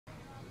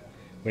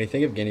When you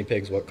think of guinea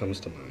pigs, what comes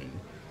to mind?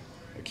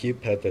 A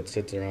cute pet that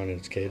sits around in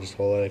its cage its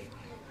whole life?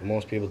 What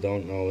most people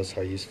don't know is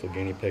how useful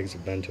guinea pigs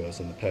have been to us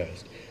in the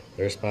past.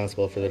 They're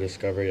responsible for the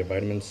discovery of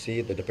vitamin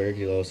C, the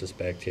tuberculosis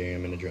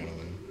bacterium, and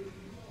adrenaline.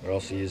 They're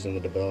also used in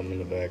the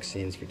development of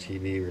vaccines for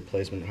TB,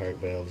 replacement heart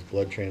valves,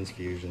 blood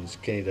transfusions,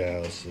 kidney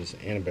dialysis,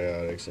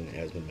 antibiotics, and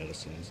asthma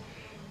medicines.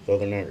 Though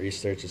they're not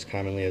researched as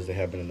commonly as they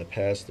have been in the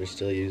past, they're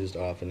still used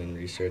often in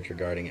research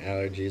regarding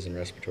allergies and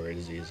respiratory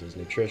diseases,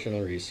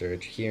 nutritional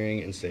research,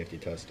 hearing, and safety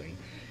testing.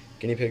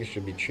 Guinea pigs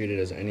should be treated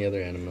as any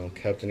other animal,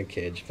 kept in a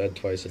cage, fed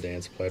twice a day,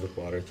 and supplied with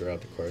water throughout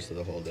the course of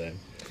the whole day.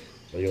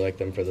 Whether you like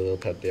them for the little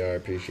pet they are,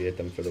 appreciate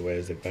them for the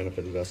ways they've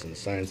benefited us in the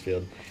science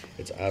field,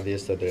 it's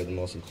obvious that they're the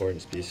most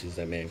important species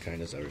that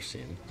mankind has ever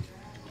seen.